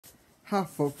Hi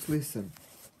folks, listen.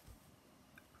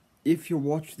 If you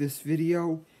watch this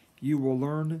video, you will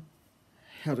learn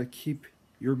how to keep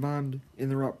your mind in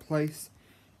the right place,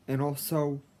 and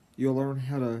also you'll learn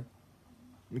how to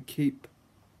keep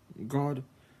God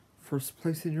first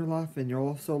place in your life, and you'll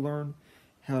also learn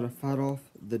how to fight off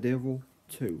the devil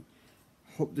too.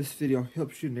 Hope this video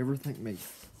helps you. Never thank me.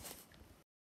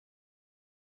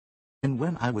 And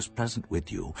when I was present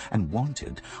with you and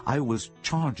wanted, I was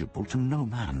chargeable to no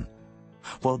man.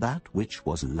 For that which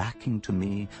was lacking to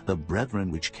me, the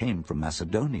brethren which came from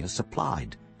Macedonia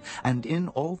supplied. And in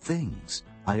all things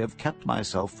I have kept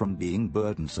myself from being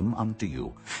burdensome unto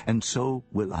you, and so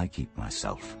will I keep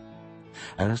myself.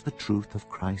 As the truth of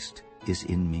Christ is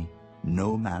in me,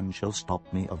 no man shall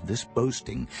stop me of this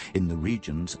boasting in the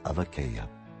regions of Achaia.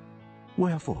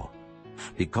 Wherefore?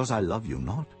 Because I love you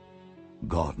not?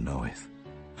 God knoweth.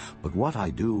 But what I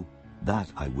do,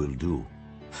 that I will do,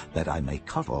 that I may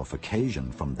cut off occasion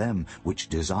from them which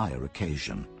desire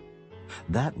occasion.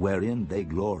 That wherein they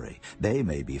glory, they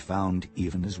may be found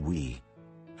even as we.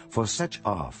 For such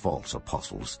are false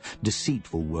apostles,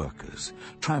 deceitful workers,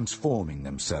 transforming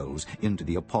themselves into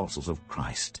the apostles of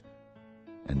Christ.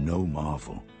 And no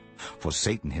marvel, for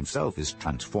Satan himself is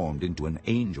transformed into an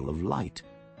angel of light.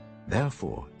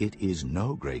 Therefore it is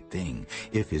no great thing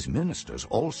if his ministers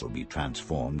also be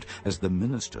transformed as the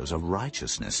ministers of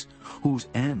righteousness, whose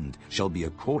end shall be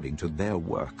according to their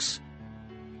works.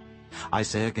 I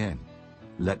say again,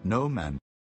 let no man.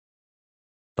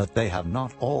 But they have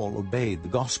not all obeyed the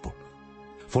gospel.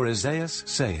 For Isaiah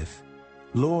saith,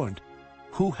 Lord,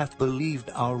 who hath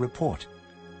believed our report?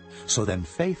 So then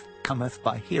faith cometh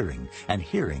by hearing, and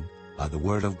hearing by the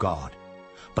word of God.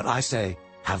 But I say,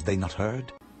 have they not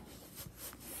heard?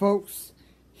 Folks,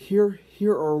 here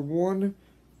are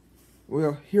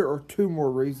two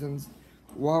more reasons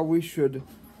why we should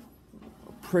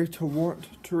pray to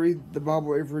want to read the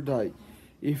Bible every day.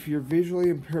 If you're visually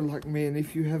impaired like me, and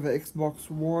if you have an Xbox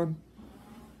One,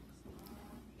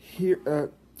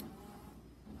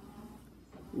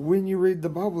 when you read the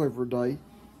Bible every day,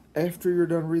 after you're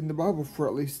done reading the Bible for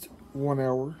at least 1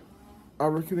 hour, I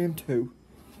recommend 2,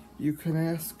 you can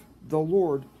ask the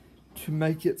Lord to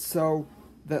make it so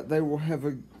that they will have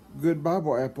a good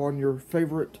Bible app on your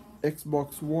favorite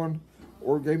Xbox One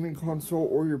or gaming console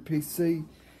or your PC.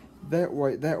 That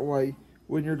way,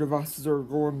 when your devices are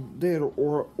going dead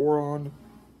or on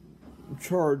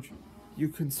charge, you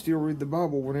can still read the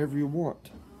Bible whenever you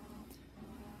want.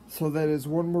 So that is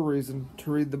one more reason to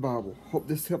read the Bible. Hope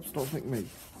this helps. Don't thank me.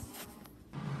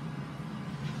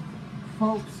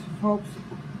 Folks,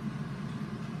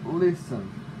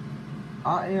 listen.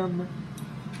 I am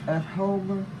at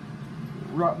home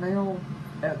right now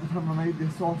at the time I made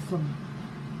this awesome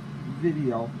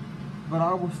video, but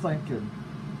I was thinking,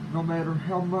 no matter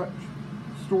how much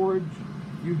storage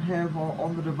you have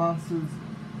on the devices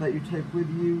that you take with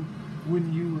you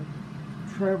when you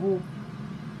travel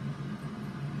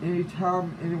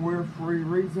anytime, anywhere, for any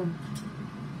reason,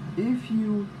 if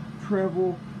you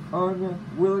travel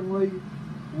unwillingly,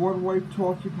 one way to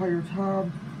occupy your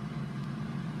time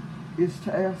is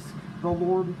to ask the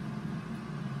Lord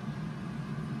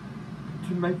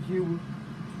to make you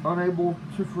unable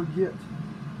to forget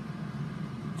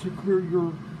to clear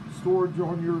your storage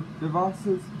on your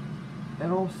devices,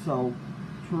 and also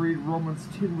to read Romans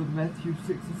 10 with Matthew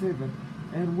 6 and 7.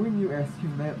 And when you ask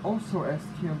him that, also ask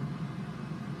him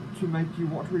to make you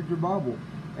want to read your Bible.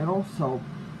 And also,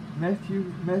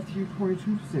 Matthew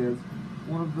 22 says,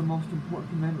 one of the most important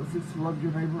commandments is to love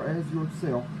your neighbor as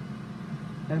yourself.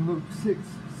 And Luke 6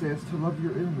 says to love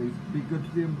your enemies, be good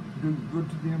to them, do good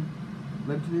to them,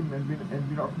 lend to them, and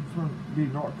be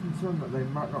not concerned that they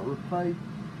might not repay.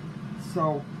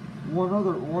 So one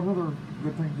other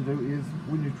good thing to do is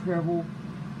when you travel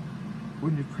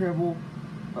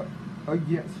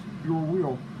against your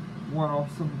will, one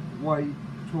awesome way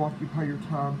to occupy your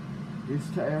time is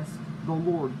to ask the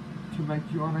Lord to make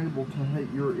you unable to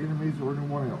hate your enemies or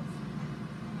anyone else.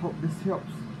 Hope this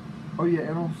helps. Oh yeah,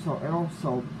 and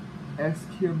also ask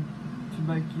him to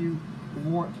make you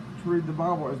want to read the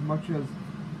Bible as much as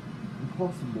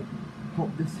possible.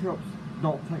 Hope this helps.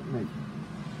 Don't thank me.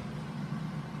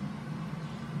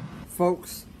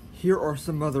 Folks, here are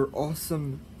some other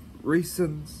awesome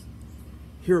reasons.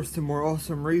 Here are some more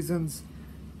awesome reasons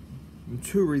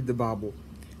to read the Bible.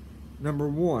 Number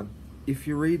 1, if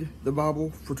you read the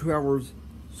Bible for 2 hours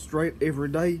straight every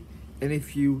day, and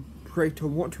if you pray to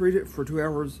want to read it for 2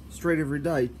 hours straight every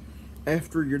day,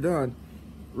 after you're done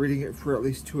reading it for at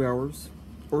least 2 hours,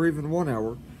 or even 1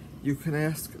 hour, you can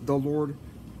ask the Lord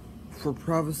for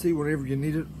privacy whenever you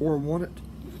need it or want it.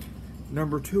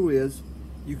 Number 2 is,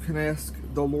 you can ask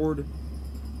the Lord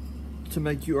to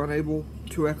make you unable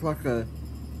to act like a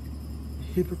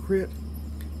hypocrite.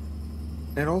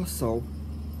 And also,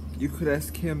 you could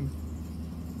ask Him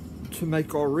to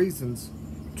make all reasons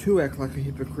to act like a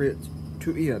hypocrite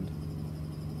to end.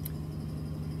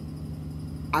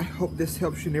 I hope this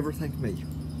helps you never thank me.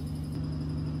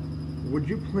 Would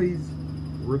you please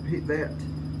repeat that?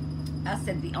 I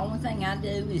said the only thing I do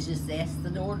is just ask the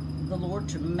Lord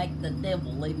to make the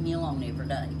devil leave me alone every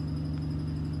day,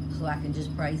 so I can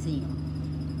just praise Him.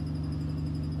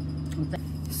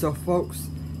 So folks,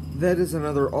 that is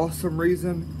another awesome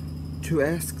reason to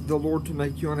ask the Lord to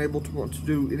make you unable to want to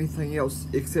do anything else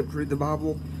except read the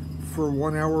Bible for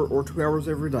 1 hour or 2 hours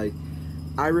every day.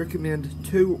 I recommend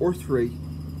 2 or 3.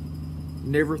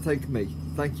 Never thank me.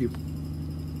 Thank you.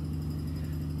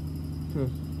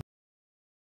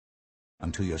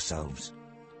 Unto yourselves,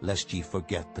 lest ye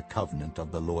forget the covenant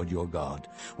of the Lord your God,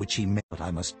 which he made. But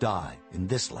I must die in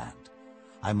this land.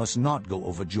 I must not go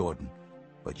over Jordan,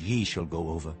 but ye shall go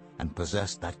over and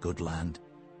possess that good land.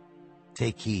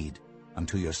 Take heed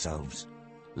unto yourselves,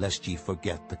 lest ye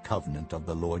forget the covenant of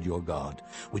the Lord your God,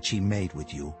 which he made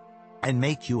with you, and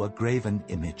make you a graven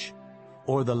image,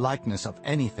 or the likeness of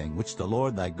anything which the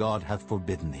Lord thy God hath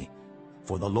forbidden thee.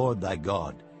 For the Lord thy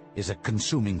God is a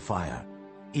consuming fire,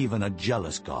 even a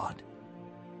jealous God.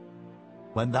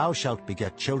 When thou shalt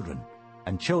beget children,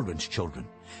 and children's children,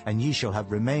 and ye shall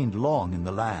have remained long in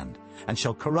the land, and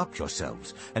shall corrupt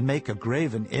yourselves, and make a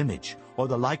graven image, or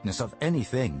the likeness of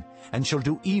anything, and shall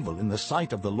do evil in the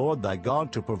sight of the Lord thy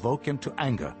God to provoke him to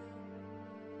anger,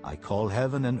 I call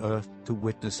heaven and earth to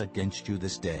witness against you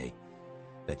this day,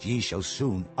 that ye shall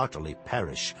soon utterly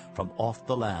perish from off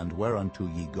the land whereunto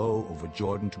ye go over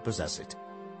Jordan to possess it.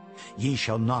 Ye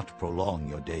shall not prolong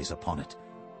your days upon it,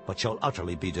 but shall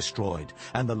utterly be destroyed,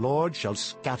 and the Lord shall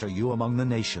scatter you among the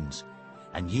nations,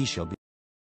 and ye shall be.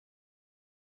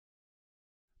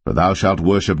 For thou shalt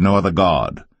worship no other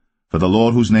God, for the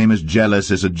Lord whose name is jealous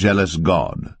is a jealous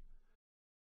God.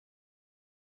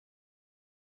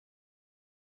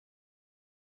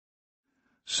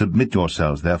 Submit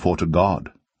yourselves therefore to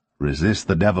God. Resist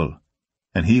the devil,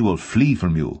 and he will flee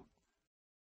from you.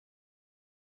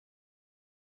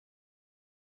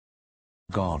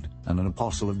 God, and an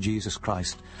apostle of Jesus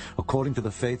Christ, according to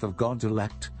the faith of God's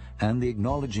elect, and the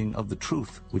acknowledging of the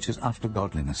truth which is after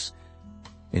godliness,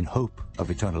 in hope of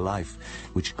eternal life,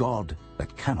 which God,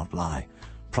 that cannot lie,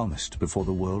 promised before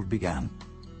the world began,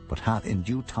 but hath in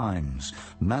due times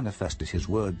manifested his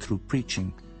word through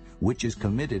preaching, which is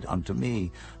committed unto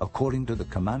me, according to the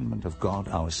commandment of God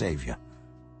our Saviour.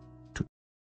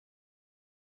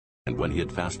 And when he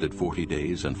had fasted 40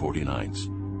 days and 40 nights,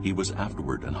 he was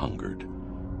afterward and hungered.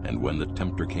 And when the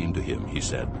tempter came to him, he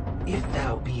said, If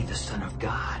thou be the Son of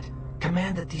God,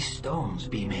 command that these stones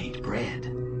be made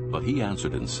bread. But he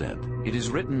answered and said, It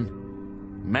is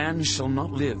written, Man shall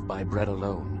not live by bread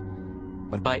alone,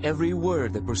 but by every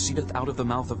word that proceedeth out of the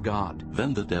mouth of God.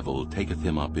 Then the devil taketh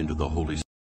him up into the holy city.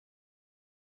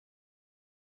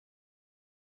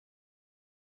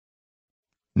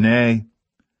 Nay,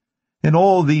 in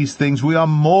all these things we are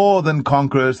more than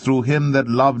conquerors through him that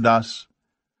loved us.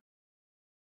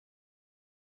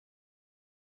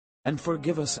 And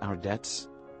forgive us our debts,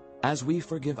 as we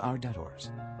forgive our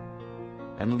debtors.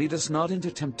 And lead us not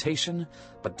into temptation,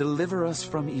 but deliver us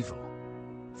from evil.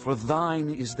 For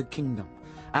thine is the kingdom,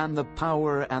 and the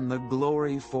power, and the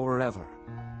glory forever.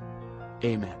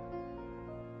 Amen.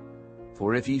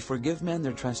 For if ye forgive men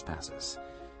their trespasses,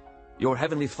 your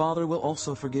heavenly Father will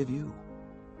also forgive you.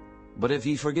 But if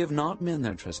ye forgive not men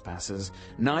their trespasses,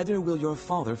 neither will your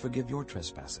Father forgive your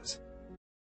trespasses.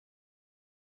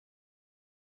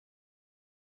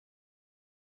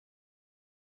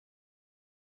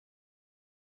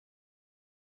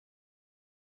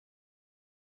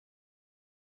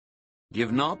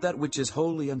 Give not that which is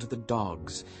holy unto the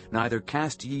dogs, neither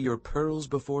cast ye your pearls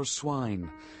before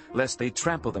swine, lest they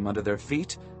trample them under their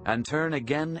feet, and turn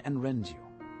again and rend you.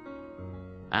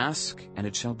 Ask, and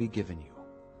it shall be given you.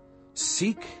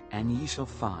 Seek, and ye shall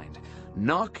find.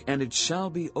 Knock, and it shall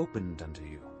be opened unto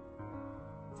you.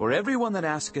 For every one that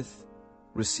asketh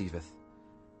receiveth,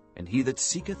 and he that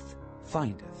seeketh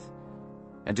findeth,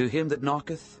 and to him that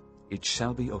knocketh it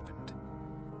shall be opened.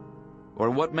 Or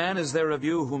what man is there of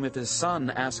you whom if his son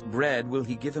ask bread, will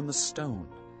he give him a stone?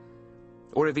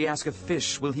 Or if he ask a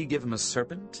fish, will he give him a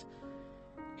serpent?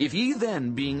 If ye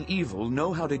then, being evil,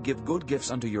 know how to give good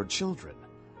gifts unto your children,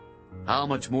 how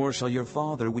much more shall your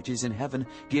Father which is in heaven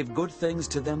give good things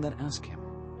to them that ask him?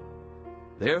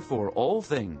 Therefore all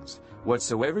things,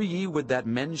 whatsoever ye would that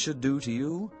men should do to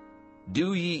you,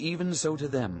 do ye even so to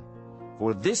them.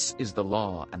 For this is the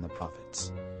law and the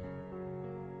prophets.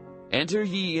 Enter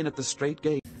ye in at the strait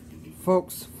gate.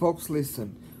 Folks,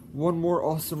 listen. One more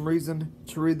awesome reason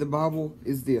to read the Bible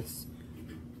is this.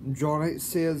 John 8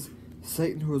 says,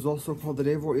 Satan, who is also called the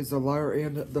devil, is a liar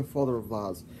and the father of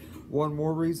lies. One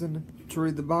more reason to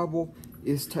read the Bible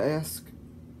is to ask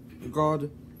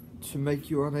God to make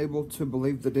you unable to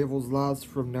believe the devil's lies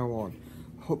from now on.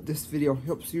 Hope this video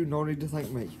helps you. No need to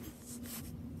thank me.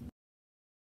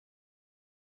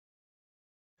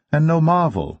 And no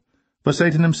marvel, for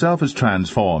Satan himself is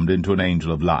transformed into an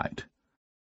angel of light.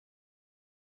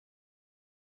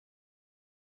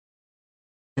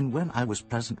 And when I was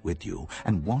present with you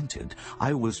and wanted,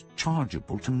 I was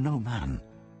chargeable to no man.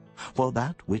 For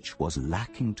that which was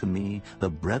lacking to me, the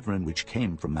brethren which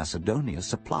came from Macedonia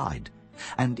supplied.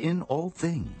 And in all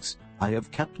things I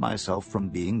have kept myself from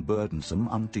being burdensome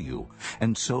unto you,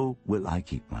 and so will I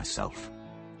keep myself.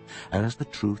 As the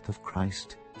truth of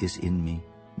Christ is in me,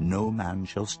 no man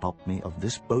shall stop me of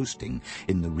this boasting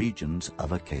in the regions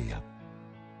of Achaia.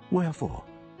 Wherefore?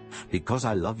 Because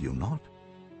I love you not?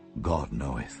 God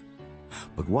knoweth.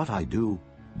 But what I do,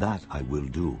 that I will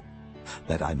do,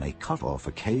 that I may cut off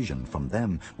occasion from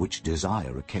them which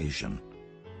desire occasion.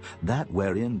 That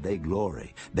wherein they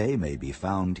glory, they may be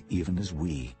found even as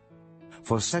we.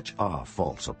 For such are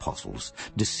false apostles,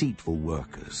 deceitful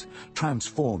workers,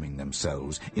 transforming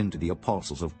themselves into the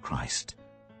apostles of Christ.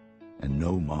 And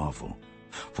no marvel,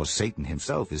 for Satan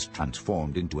himself is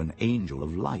transformed into an angel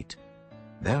of light.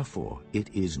 Therefore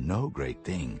it is no great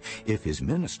thing if his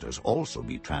ministers also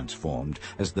be transformed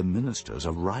as the ministers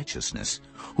of righteousness,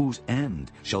 whose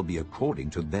end shall be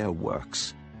according to their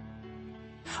works.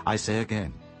 I say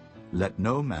again, let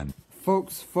no man...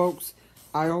 Folks,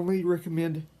 I only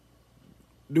recommend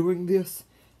doing this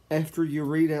after you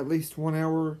read at least 1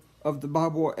 hour of the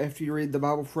Bible, after you read the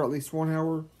Bible for at least 1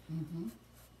 hour. Mm-hmm.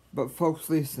 But folks,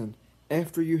 listen,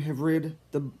 after you have read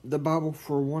the Bible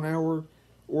for 1 hour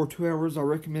or 2 hours, I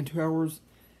recommend 2 hours,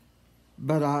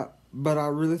 but I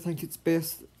really think it's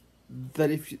best that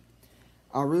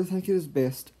I really think it is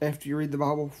best after you read the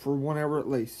Bible for 1 hour at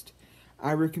least.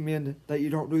 I recommend that you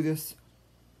don't do this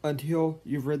until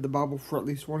you've read the Bible for at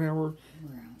least 1 hour,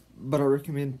 but I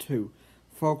recommend 2.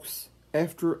 Folks,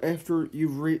 after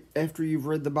you've read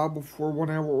the Bible for 1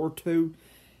 hour or 2,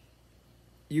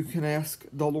 you can ask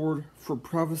the Lord for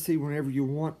privacy whenever you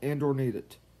want and or need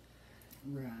it.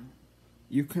 Right.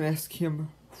 You can ask Him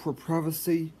for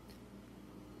privacy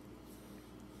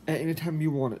at any time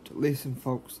you want it. Listen,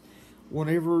 folks,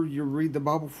 whenever you read the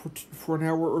Bible for an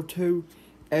hour or 2,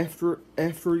 after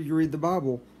you read the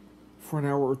Bible for an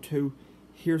hour or 2,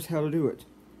 here's how to do it.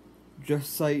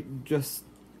 Just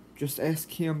ask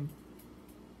Him.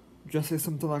 Just say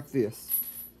something like this.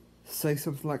 Say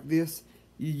something like this.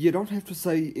 You don't have to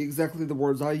say exactly the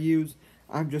words I use.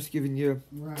 I'm just giving you.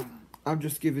 Right. I'm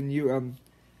just giving you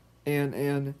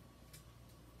an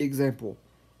example.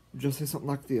 Just say something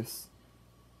like this.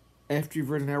 After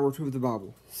you've read an hour or 2 of the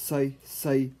Bible,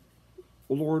 say,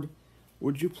 Lord,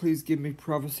 would you please give me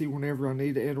privacy whenever I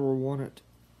need it and or want it,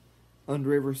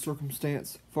 under every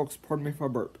circumstance. Folks, pardon me if I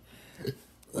burp.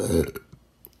 Lord,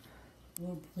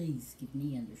 please give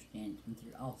me understanding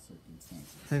through all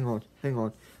circumstances. Hang on. Hang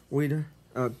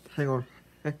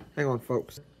on,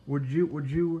 folks. Would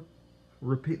you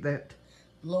repeat that?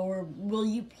 Lord, will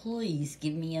you please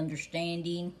give me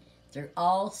understanding through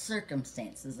all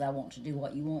circumstances? I want to do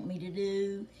what you want me to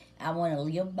do. I want to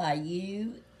live by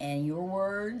you and your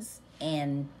words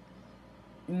and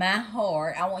my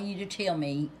heart. I want you to tell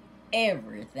me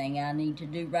everything I need to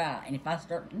do right. And if I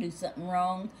start to do something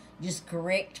wrong, just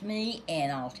correct me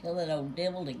and I'll tell that old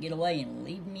devil to get away and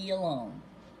leave me alone.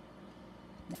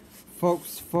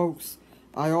 Folks,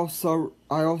 I also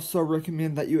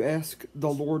recommend that you ask the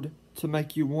Lord to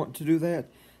make you want to do that.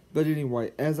 But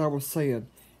anyway, as I was saying,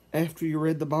 after you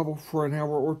read the Bible for an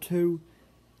hour or 2,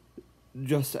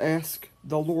 just ask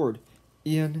the Lord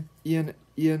in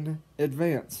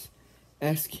advance.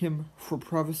 Ask Him for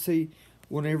privacy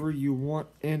whenever you want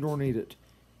and or need it.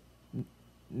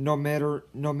 No matter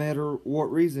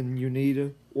what reason you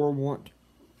need or want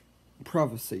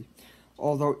privacy.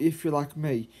 Although if you're like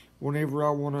me, whenever I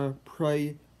want to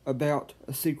pray about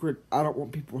a secret, I don't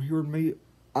want people hearing me.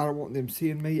 I don't want them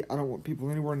seeing me. I don't want people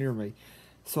anywhere near me.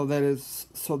 So that is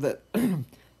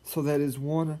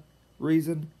one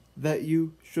reason that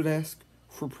you should ask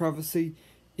for privacy,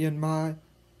 in my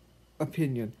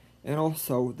opinion. And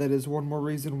also, that is one more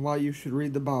reason why you should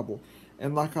read the Bible.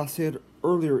 And like I said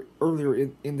earlier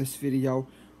in this video,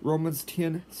 Romans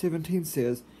 10:17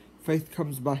 says, faith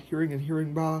comes by hearing and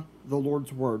hearing by the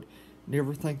Lord's word.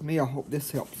 Never thank me. I hope this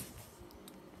helps.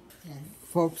 Okay.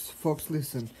 Folks,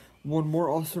 listen. One more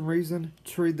awesome reason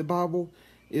to read the Bible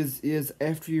is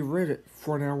after you've read it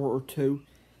for an hour or two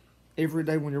every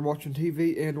day when you're watching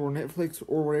TV and or Netflix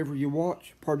or whatever you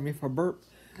watch. Pardon me if I burp.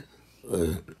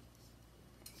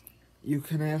 You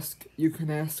can ask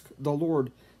the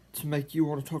Lord to make you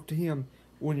want to talk to Him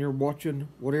when you're watching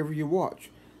whatever you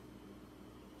watch.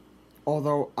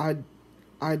 Although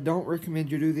I don't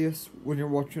recommend you do this when you're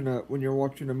watching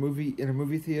a movie in a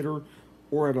movie theater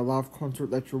or at a live concert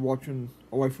that you're watching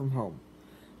away from home.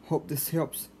 Hope this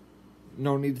helps.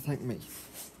 No need to thank me.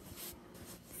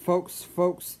 Folks,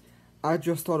 I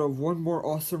just thought of one more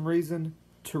awesome reason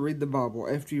to read the Bible.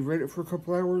 After you've read it for a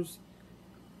couple hours,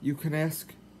 you can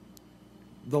ask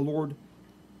the Lord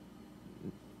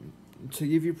to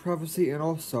give you prophecy and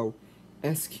also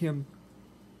ask Him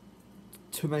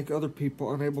to make other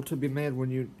people unable to be mad when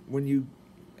you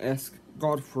ask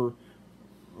God for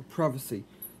prophecy.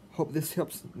 Hope this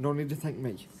helps. No need to thank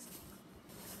me.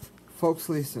 Folks,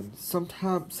 listen.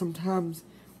 Sometimes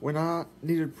when I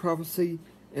needed prophecy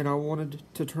and I wanted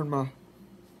to turn my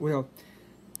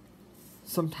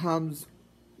sometimes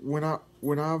when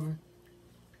I've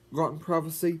gotten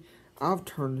prophecy, I've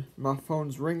turned my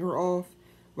phone's ringer off,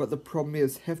 but the problem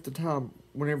is half the time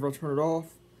whenever I turn it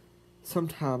off,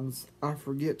 sometimes I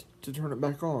forget to turn it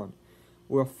back on.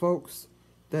 Well, folks,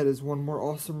 that is one more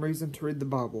awesome reason to read the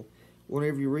Bible.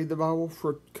 Whenever you read the Bible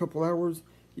for a couple hours,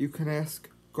 you can ask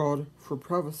God for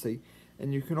prophecy,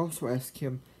 and you can also ask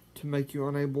Him to make you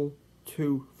unable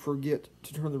to forget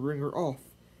to turn the ringer off.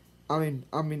 I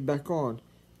mean back on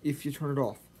if you turn it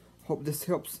off. Hope this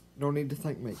helps. No need to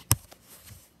thank me.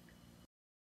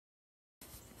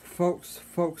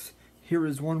 Folks, here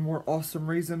is one more awesome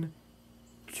reason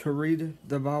to read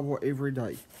the Bible every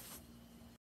day.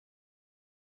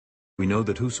 We know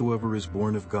that whosoever is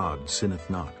born of God sinneth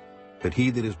not, that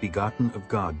he that is begotten of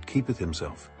God keepeth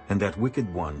himself, and that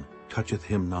wicked one toucheth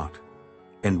him not.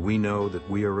 And we know that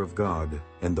we are of God,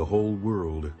 and the whole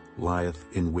world lieth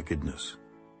in wickedness.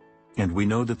 And we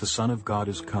know that the Son of God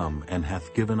is come, and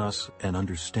hath given us an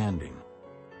understanding,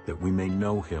 that we may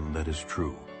know him that is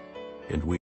true.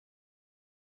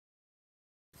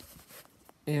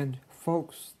 And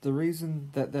folks, the reason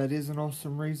that is an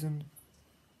awesome reason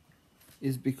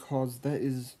is because that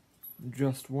is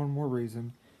just one more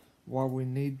reason why we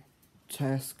need to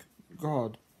ask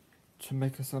God to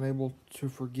make us unable to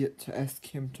forget to ask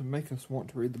Him to make us want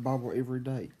to read the Bible every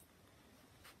day.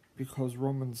 Because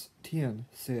Romans 10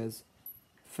 says,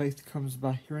 faith comes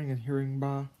by hearing and hearing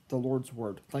by the Lord's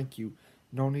word. Thank you.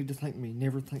 No need to thank me.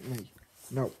 Never thank me.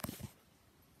 No.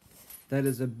 That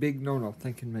is a big no-no,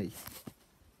 thanking me.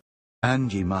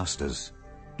 And ye masters,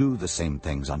 do the same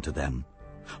things unto them,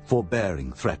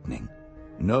 forbearing, threatening,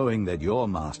 knowing that your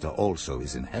master also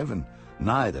is in heaven,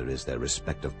 neither is there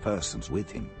respect of persons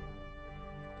with him.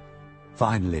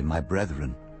 Finally, my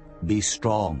brethren, be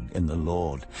strong in the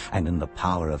Lord and in the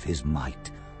power of his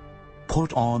might.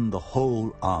 Put on the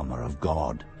whole armor of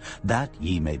God, that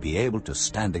ye may be able to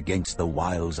stand against the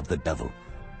wiles of the devil.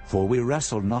 For we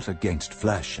wrestle not against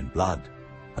flesh and blood,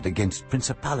 but against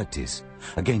principalities,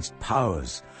 against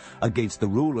powers, against the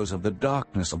rulers of the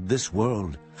darkness of this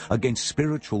world, against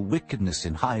spiritual wickedness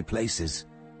in high places.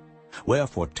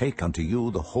 Wherefore take unto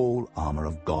you the whole armor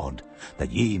of God,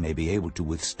 that ye may be able to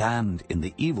withstand in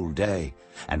the evil day,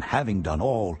 and having done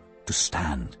all, to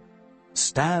stand.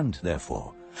 Stand,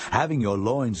 therefore, having your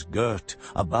loins girt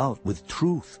about with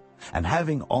truth, and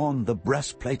having on the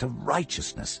breastplate of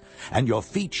righteousness, and your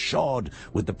feet shod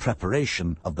with the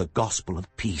preparation of the gospel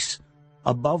of peace.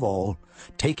 Above all,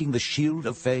 taking the shield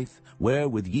of faith,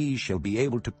 wherewith ye shall be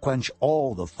able to quench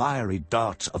all the fiery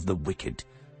darts of the wicked.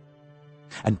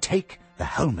 And take the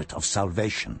helmet of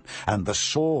salvation, and the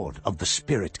sword of the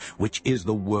Spirit, which is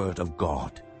the word of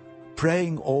God,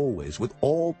 praying always with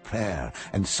all prayer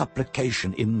and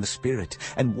supplication in the Spirit,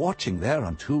 and watching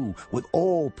thereunto with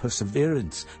all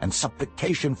perseverance and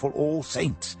supplication for all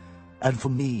saints, and for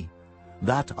me,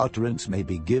 that utterance may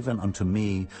be given unto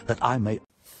me, that I may...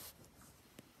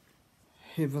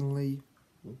 Heavenly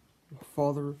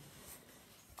Father,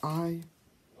 I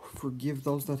forgive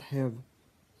those that have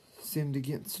sinned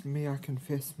against me. I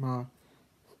confess my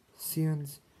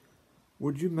sins.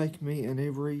 Would you make me and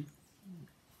every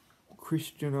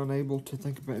Christian unable to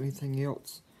think about anything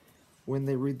else when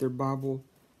they read their Bible?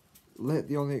 Let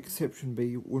the only exception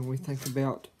be when we think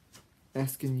about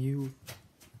asking you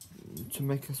to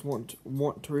make us want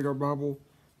to read our Bible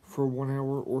for 1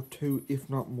 hour or two, if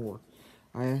not more.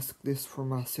 I ask this for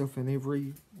myself and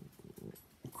every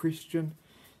Christian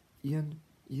in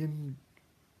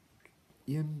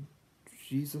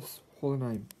Jesus' holy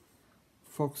name.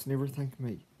 Folks, never thank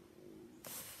me.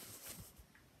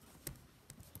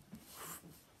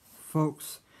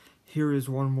 Folks, here is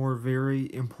one more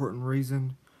very important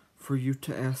reason for you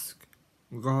to ask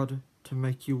God to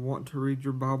make you want to read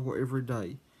your Bible every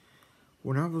day.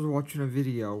 When I was watching a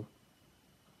video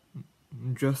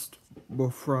just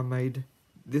before I made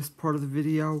this part of the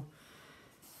video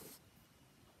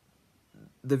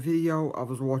I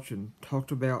was watching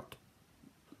talked about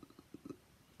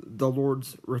the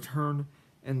Lord's return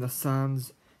and the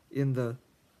signs in the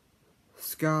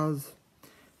skies.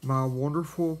 My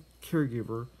wonderful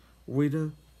caregiver,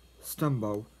 Wita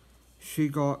Stumbo, she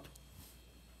got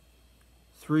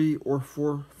 3 or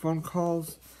 4 phone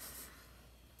calls,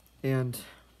 and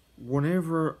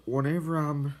whenever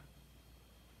I'm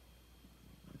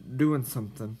doing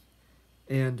something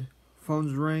and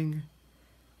phones ring,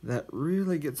 that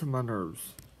really gets on my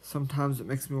nerves. Sometimes it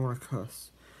makes me want to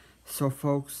cuss. So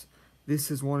folks,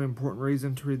 this is one important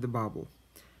reason to read the Bible.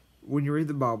 When you read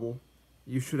the Bible,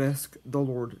 you should ask the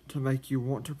Lord to make you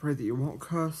want to pray that you won't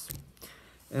cuss.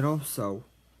 And also,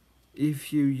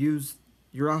 if you use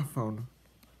your iPhone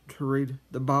to read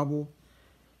the Bible,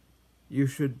 you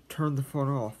should turn the phone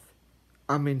off.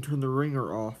 I mean, turn the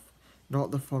ringer off.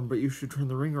 Not the phone, but you should turn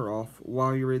the ringer off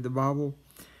while you read the Bible.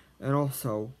 And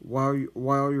also, while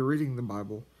you're reading the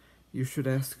Bible, you should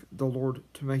ask the Lord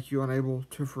to make you unable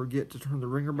to forget to turn the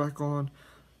ringer back on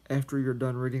after you're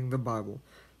done reading the Bible.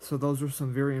 So those are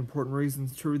some very important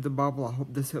reasons to read the Bible. I hope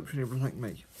this helps you never thank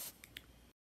me.